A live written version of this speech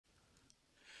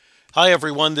Hi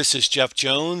everyone, this is Jeff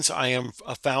Jones. I am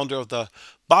a founder of the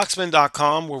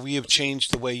Boxman.com, where we have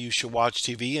changed the way you should watch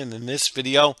TV. And in this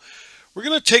video, we're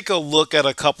going to take a look at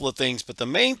a couple of things. But the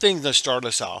main thing to start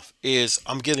us off is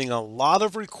I'm getting a lot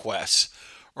of requests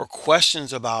or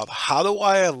questions about how do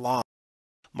I align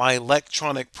my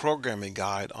electronic programming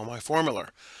guide on my Formuler.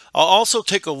 I'll also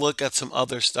take a look at some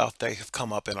other stuff that have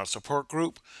come up in our support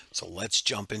group. So let's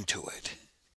jump into it.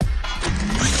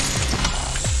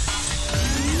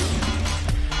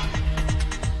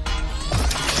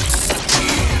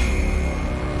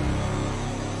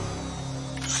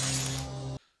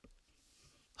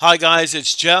 Hi guys,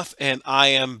 it's Jeff and I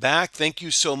am back. Thank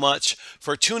you so much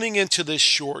for tuning into this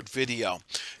short video.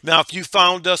 Now, if you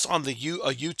found us on the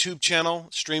YouTube channel,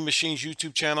 Stream Machines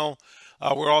YouTube channel,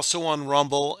 we're also on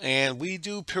Rumble, and we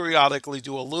do periodically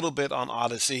do a little bit on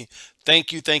Odyssey.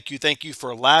 Thank you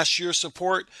for last year's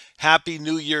support. Happy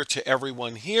New Year to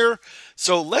everyone here.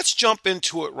 So let's jump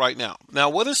into it right now. Now,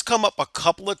 what has come up a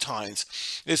couple of times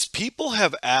is people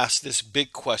have asked this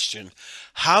big question: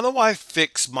 how do I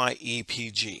fix my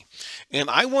EPG? And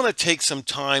I want to take some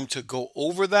time to go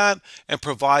over that and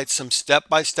provide some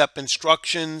step-by-step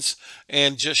instructions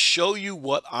and just show you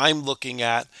what I'm looking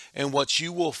at and what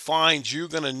you will find you're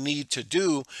going to need to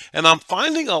do. And I'm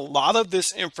finding a lot of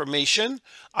this information,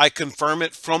 I confirm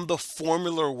it, from the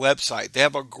Formuler website. They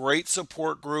have a great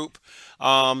support group.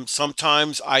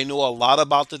 Sometimes I know a lot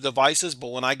about the devices,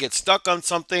 but when I get stuck on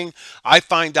something, I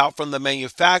find out from the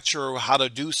manufacturer how to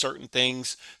do certain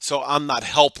things, so I'm not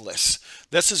helpless.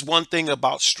 This is one thing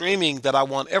about streaming that I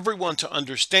want everyone to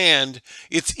understand.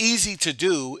 It's easy to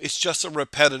do. It's just a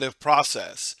repetitive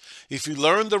process. If you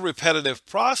learn the repetitive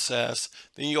process,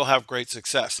 then you'll have great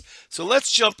success. So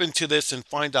let's jump into this and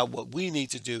find out what we need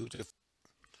to do.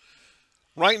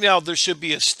 Right now, there should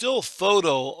be a still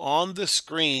photo on the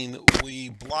screen. We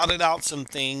blotted out some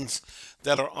things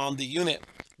that are on the unit.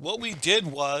 What we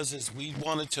did is we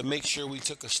wanted to make sure we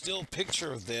took a still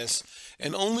picture of this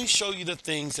and only show you the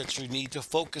things that you need to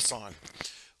focus on.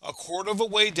 A quarter of a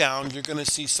way down, you're going to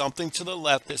see something to the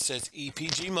left that says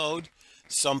EPG mode,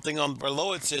 something on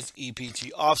below it says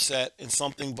EPG offset, and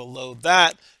something below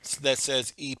that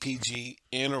says EPG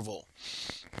interval.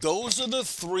 Those are the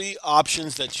three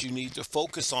options that you need to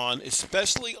focus on,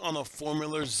 especially on a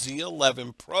Formuler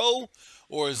Z11 Pro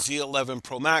or a Z11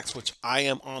 Pro Max, which I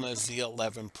am on a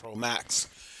Z11 Pro Max.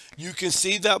 You can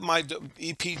see that my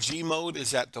EPG mode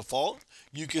is at default.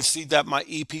 You can see that my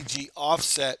EPG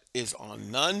offset is on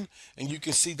none, and you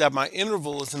can see that my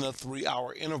interval is in a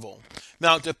 3-hour interval.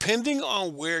 Now, depending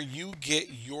on where you get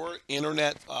your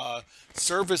internet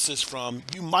services from,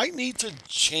 you might need to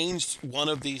change one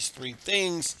of these three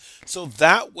things so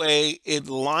that way it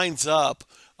lines up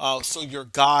so your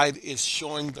guide is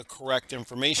showing the correct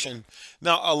information.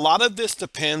 Now, a lot of this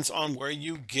depends on where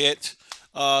you get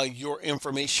your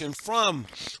information from,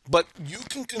 but you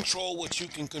can control what you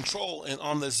can control. And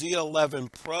on the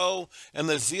Z11 Pro and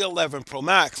the Z11 Pro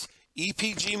Max,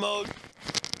 EPG mode,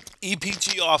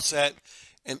 EPG offset,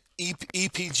 and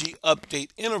EPG update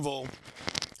interval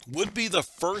would be the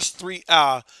first three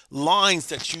lines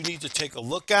that you need to take a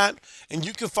look at. And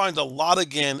you can find a lot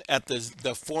again at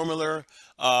the Formuler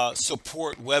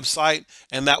support website,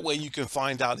 and that way you can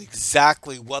find out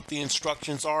exactly what the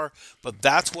instructions are. But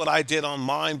that's what I did on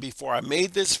mine before I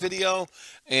made this video,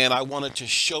 and I wanted to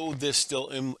show this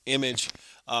still image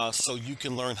so you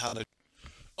can learn how to.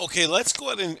 Okay, let's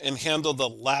go ahead and handle the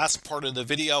last part of the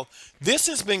video. This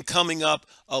has been coming up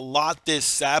a lot this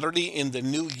Saturday in the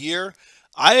new year.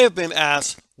 I have been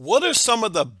asked, what are some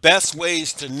of the best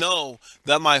ways to know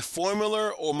that my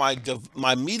Formuler or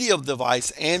my media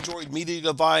device, Android media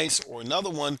device or another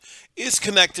one, is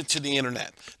connected to the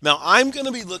internet? Now, I'm going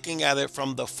to be looking at it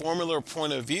from the Formuler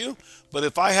point of view, but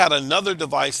if I had another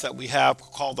device that we have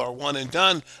called our one and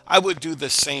done, I would do the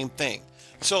same thing.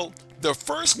 So the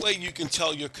first way you can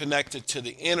tell you're connected to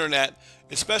the internet,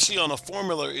 especially on a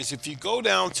Formuler, is if you go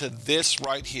down to this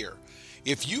right here.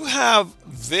 If you have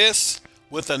this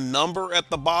with a number at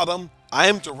the bottom, I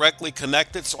am directly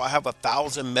connected, so I have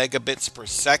 1,000 megabits per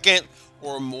second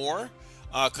or more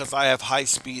because I have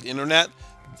high-speed internet.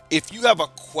 If you have a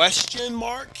question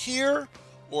mark here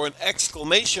or an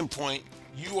exclamation point,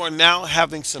 you are now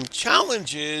having some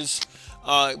challenges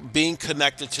being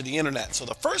connected to the internet. So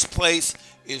the first place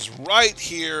is right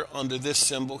here under this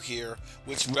symbol here,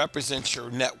 which represents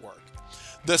your network.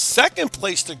 The second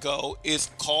place to go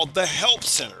is called the Help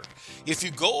Center. If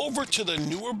you go over to the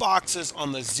newer boxes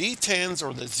on the Z10s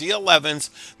or the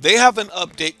Z11s, they have an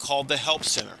update called the Help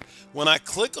Center. When I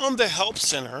click on the Help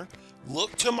Center,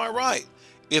 look to my right.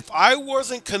 If I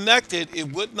wasn't connected,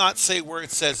 it would not say where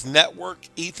it says network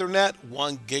Ethernet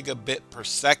 1 gigabit per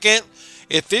second.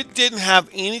 If it didn't have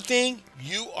anything,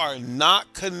 you are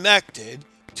not connected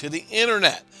to the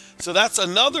internet. So that's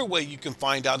another way you can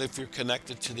find out if you're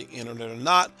connected to the internet or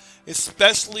not,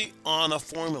 especially on a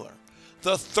formula.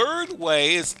 The third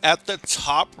way is at the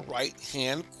top right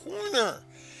hand corner.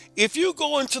 If you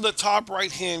go into the top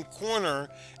right hand corner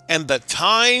and the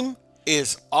time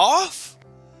is off,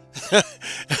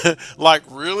 like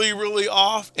really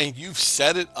off, and you've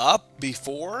set it up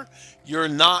before, you're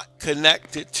not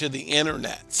connected to the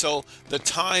internet. So the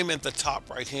time at the top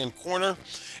right hand corner.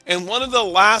 And one of the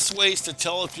last ways to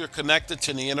tell if you're connected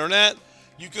to the internet,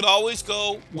 you could always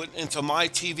go into My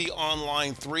TV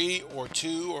Online 3 or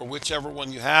 2 or whichever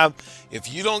one you have.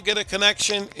 If you don't get a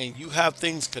connection and you have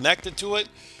things connected to it,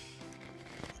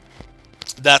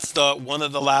 that's one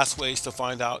of the last ways to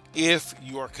find out if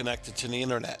you are connected to the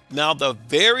internet. Now, the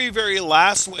very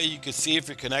last way you can see if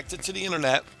you're connected to the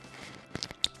internet,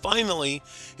 finally,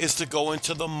 is to go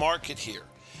into the market here.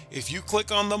 If you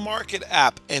click on the market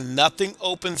app and nothing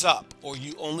opens up, or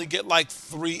you only get like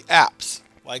 3 apps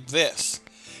like this,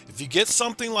 if you get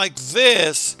something like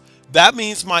this, that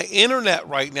means my internet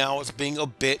right now is being a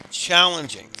bit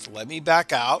challenging. So let me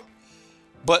back out.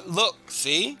 But look,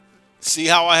 see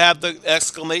how I have the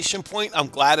exclamation point? I'm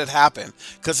glad it happened,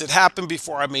 because it happened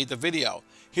before I made the video.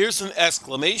 Here's an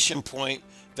exclamation point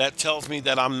that tells me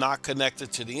that I'm not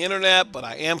connected to the internet, but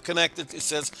I am connected. It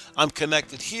says I'm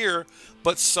connected here,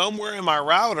 but somewhere in my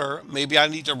router, maybe I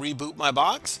need to reboot my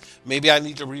box. Maybe I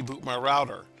need to reboot my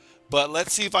router. But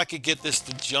let's see if I could get this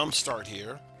to jumpstart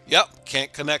here. Yep,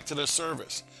 can't connect to the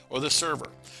service or the server.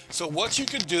 So what you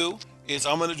could do is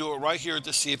I'm going to do it right here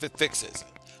to see if it fixes it.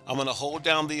 I'm going to hold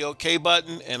down the OK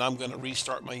button and I'm going to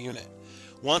restart my unit.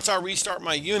 Once I restart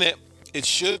my unit, it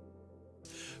should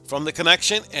from the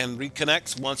connection and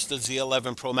reconnects once the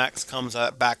Z11 Pro Max comes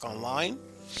back online.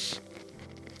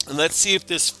 And let's see if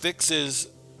this fixes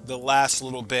the last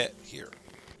little bit here.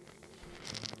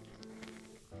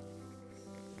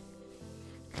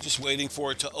 Just waiting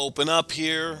for it to open up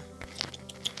here.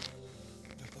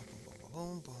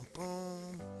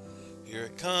 Here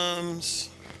it comes.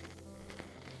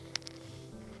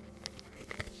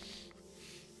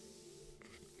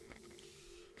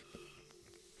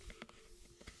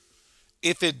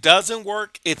 If it doesn't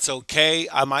work, it's okay.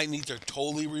 I might need to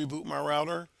totally reboot my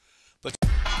router.